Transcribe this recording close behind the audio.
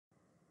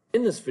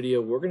In this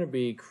video, we're going to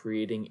be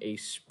creating a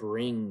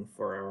spring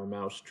for our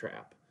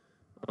mousetrap.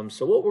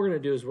 So what we're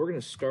going to do is we're going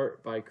to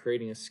start by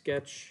creating a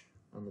sketch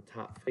on the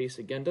top face.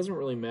 Again, doesn't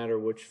really matter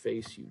which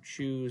face you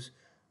choose.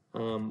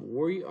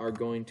 We are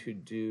going to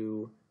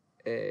do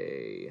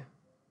a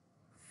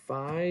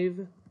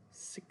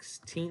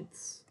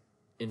 5/16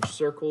 inch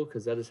circle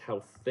because that is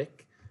how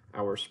thick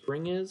our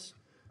spring is.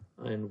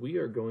 And we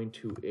are going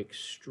to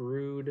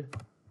extrude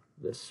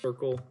this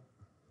circle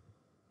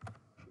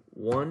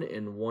 1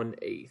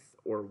 1/8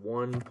 or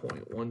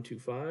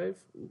 1.125.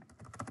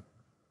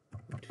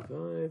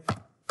 125.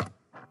 All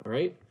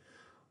right.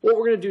 What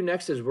we're going to do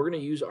next is we're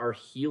going to use our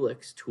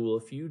Helix tool.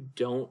 If you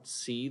don't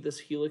see this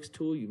Helix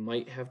tool, you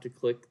might have to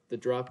click the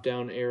drop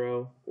down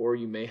arrow, or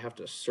you may have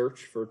to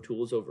search for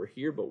tools over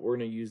here, but we're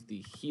going to use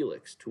the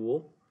Helix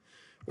tool.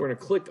 We're going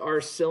to click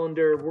our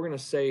cylinder. We're going to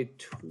say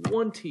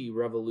 20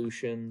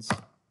 revolutions.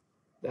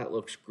 That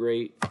looks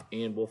great,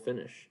 and we'll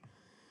finish.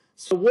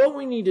 So what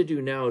we need to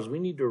do now is we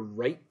need to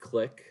right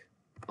click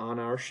on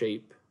our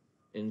shape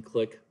and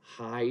click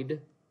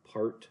hide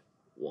part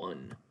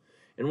 1.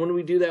 And when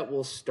we do that,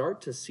 we'll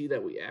start to see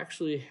that we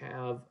actually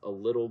have a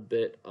little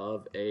bit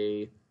of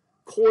a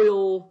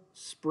coil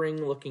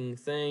spring looking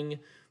thing.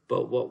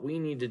 But what we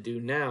need to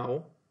do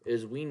now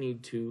is we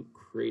need to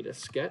create a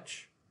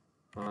sketch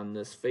on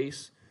this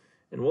face.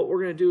 And what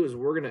we're going to do is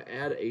we're going to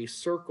add a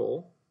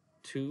circle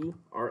to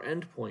our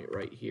end point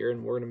right here.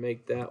 And we're going to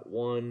make that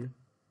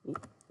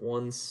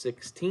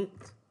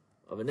 1/16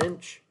 of an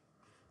inch.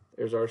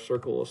 There's our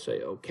circle. We'll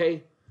say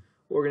OK.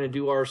 We're going to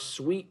do our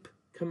sweep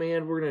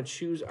command. We're going to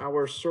choose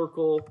our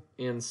circle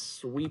and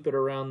sweep it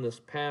around this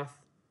path.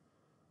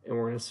 And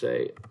we're going to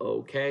say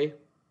OK.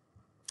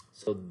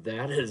 So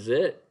that is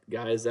it,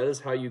 guys. That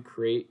is how you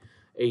create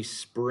a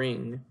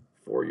spring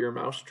for your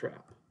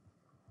mousetrap.